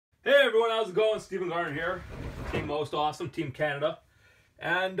Hey everyone, how's it going? Stephen Garner here, Team Most Awesome, Team Canada.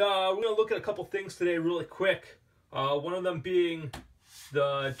 And we're going to look at a couple things today really quick. One of them being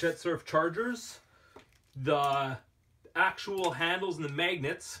the JetSurf chargers, the actual handles and the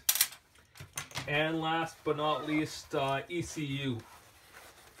magnets, and last but not least, ECU.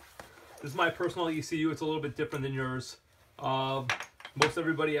 This is my personal ECU. It's a little bit different than yours. Most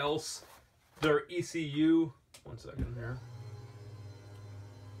everybody else, their ECU, one second here.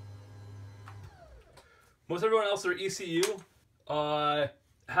 Most everyone else, their ECU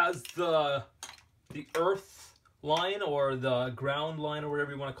has the earth line or the ground line or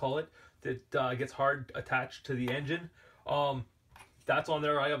whatever you want to call it that gets hard attached to the engine. That's on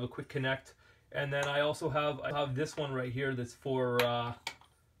there. I have a quick connect, and then I also have this one right here that's for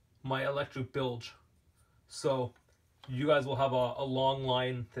my electric bilge. So you guys will have a long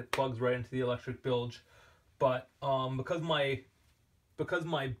line that plugs right into the electric bilge, but because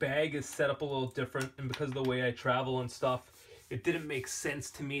my bag is set up a little different and because of the way I travel and stuff, it didn't make sense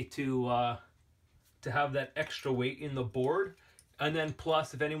to me to have that extra weight in the board. And then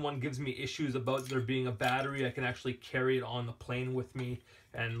plus, if anyone gives me issues about there being a battery, I can actually carry it on the plane with me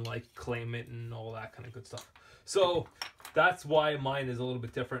and like claim it and all that kind of good stuff. So that's why mine is a little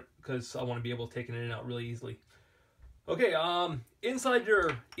bit different, because I want to be able to take it in and out really easily. Okay, inside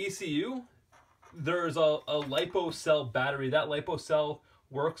your ECU, there's a LiPo cell battery. That LiPo cell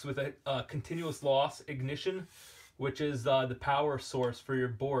works with a continuous loss ignition, which is the power source for your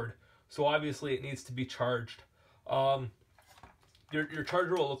board. So obviously it needs to be charged. Your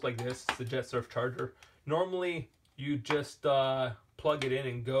charger will look like this. It's the JetSurf charger. Normally you just plug it in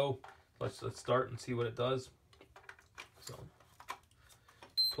and go. Let's start and see what it does. So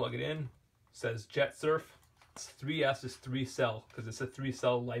plug it in. It says JetSurf. 3S is 3-cell because it's a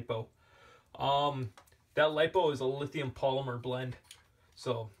 3-cell LiPo. That LiPo is a lithium polymer blend,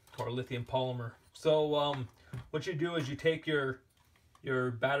 or lithium polymer. So what you do is you take your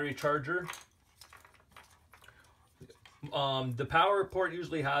battery charger. The power port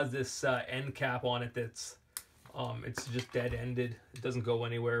usually has this end cap on it that's it's just dead ended. It doesn't go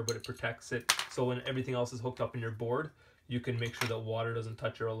anywhere, but it protects it. So when everything else is hooked up in your board, you can make sure that water doesn't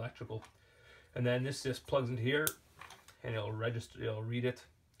touch your electrical. And then this just plugs into here, and it'll read it.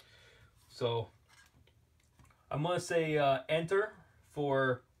 So I'm going to say enter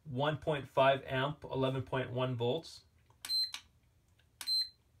for 1.5 amp, 11.1 volts.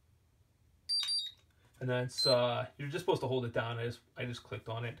 And then it's, you're just supposed to hold it down. I just clicked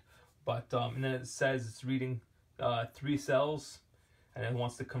on it. But and then it says it's reading 3 cells, and it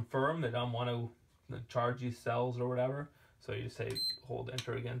wants to confirm that I want to charge these cells or whatever. So you say hold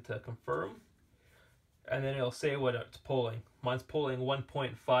enter again to confirm. And then it'll say what it's pulling. Mine's pulling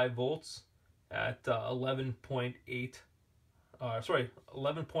 1.5 volts at 11.8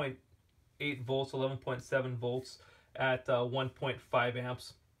 volts, 11.7 volts at 1.5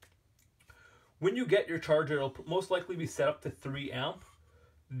 amps. When you get your charger, it'll most likely be set up to 3 amp.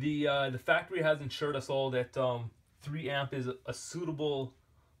 The factory has assured us all that 3 amp is a suitable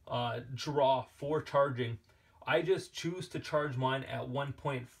draw for charging. I just choose to charge mine at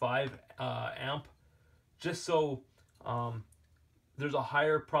 1.5 amp. Just so there's a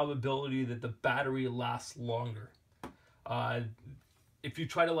higher probability that the battery lasts longer. If you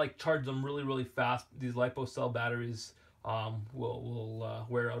try to like charge them really fast, these LiPo cell batteries will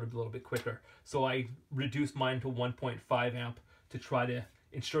wear out a little bit quicker. So I reduced mine to 1.5 amp to try to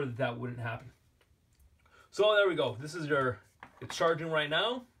ensure that that wouldn't happen. So there we go. This is it's charging right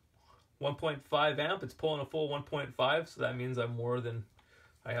now, 1.5 amp. It's pulling a full 1.5, so that means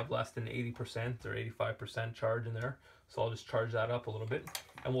I have less than 80% or 85% charge in there. So I'll just charge that up a little bit,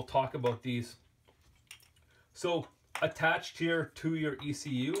 and we'll talk about these. So attached here to your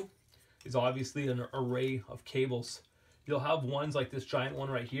ECU is obviously an array of cables. You'll have ones like this giant one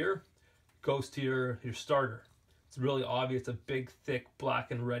right here, goes to your starter. It's really obvious. It's a big, thick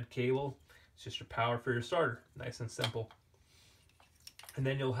black and red cable. It's just your power for your starter. Nice and simple. And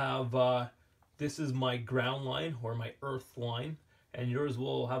then you'll have, this is my ground line or my earth line. And yours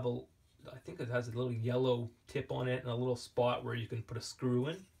will have I think it has a little yellow tip on it and a little spot where you can put a screw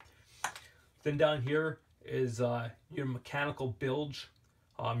in. Then down here is your mechanical bilge.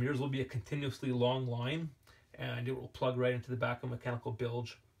 Yours will be a continuously long line, and it will plug right into the back of mechanical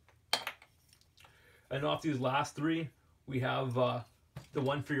bilge. And off these last 3, we have the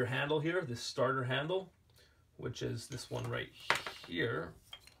one for your handle here, this starter handle, which is this one right here.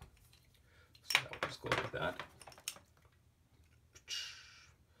 So that will just go like that.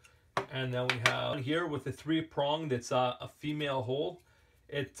 And then we have here with the 3-prong that's a female hole.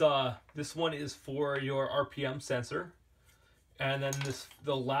 This one is for your RPM sensor. And then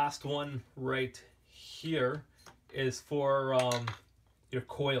the last one right here is for your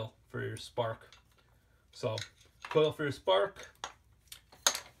coil for your spark. So coil for your spark,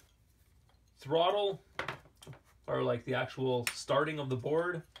 throttle, or like the actual starting of the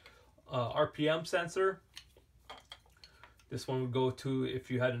board, RPM sensor. This one would go to, if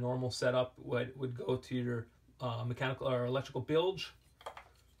you had a normal setup, would go to your mechanical or electrical bilge,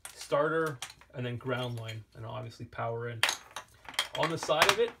 starter, and then ground line, and obviously power in. On the side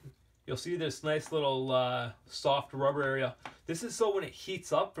of it, you'll see this nice little soft rubber area. This is so when it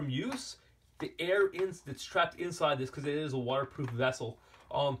heats up from use, the air that's trapped inside this, because it is a waterproof vessel,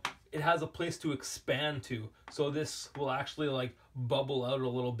 it has a place to expand to. So this will actually like bubble out a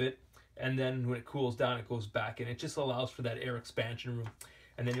little bit, and then when it cools down, it goes back in. It just allows for that air expansion room.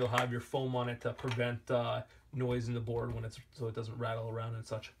 And then you'll have your foam on it to prevent noise in the board when so it doesn't rattle around and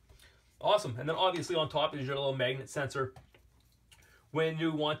such. Awesome. And then obviously on top is your little magnet sensor. When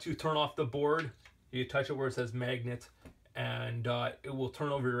you want to turn off the board, you touch it where it says magnet, and it will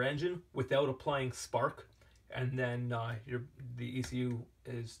turn over your engine without applying spark, and then the ECU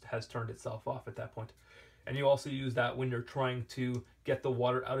has turned itself off at that point. And you also use that when you're trying to get the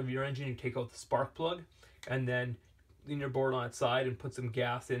water out of your engine. You take out the spark plug, and then lean your board on its side and put some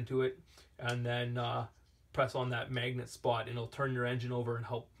gas into it, and then press on that magnet spot, and it'll turn your engine over and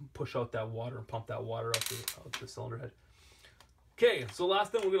help push out that water and pump that water out the cylinder head. Okay, so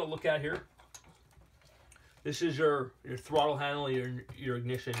last thing we're going to look at here, this is your throttle handle, your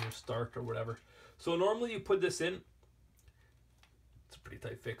ignition, your start, or whatever. So normally you put this in. It's a pretty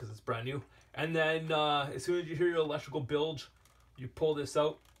tight fit because it's brand new. And then as soon as you hear your electrical bilge, you pull this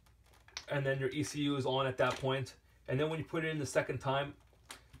out, and then your ECU is on at that point. And then when you put it in the second time,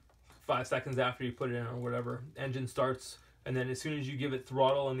 5 seconds after you put it in or whatever, engine starts. And then as soon as you give it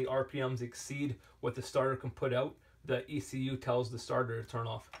throttle and the RPMs exceed what the starter can put out, the ECU tells the starter to turn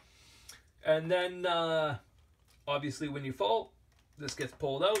off. And then obviously when you fall, this gets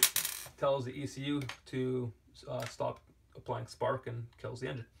pulled out, tells the ECU to stop applying spark, and kills the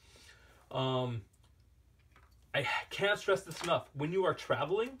engine. I can't stress this enough. When you are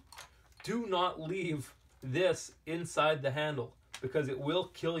traveling, do not leave this inside the handle, because it will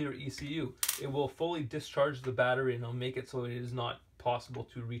kill your ECU. It will fully discharge the battery, and it'll make it so it is not possible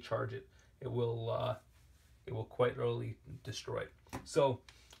to recharge it. It will quite early destroy it. So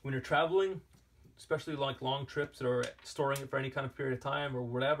when you're traveling, especially like long trips or storing it for any kind of period of time or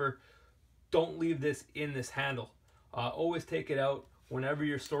whatever, don't leave this in this handle. Always take it out whenever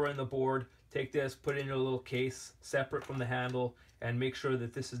you're storing the board. Take this, put it in your little case separate from the handle, and make sure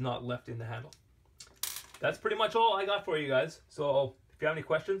that this is not left in the handle. That's pretty much all I got for you guys. So if you have any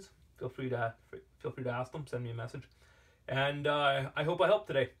questions, feel free to ask them. Send me a message, and I hope I helped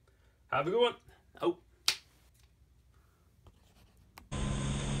today. Have a good one. Out.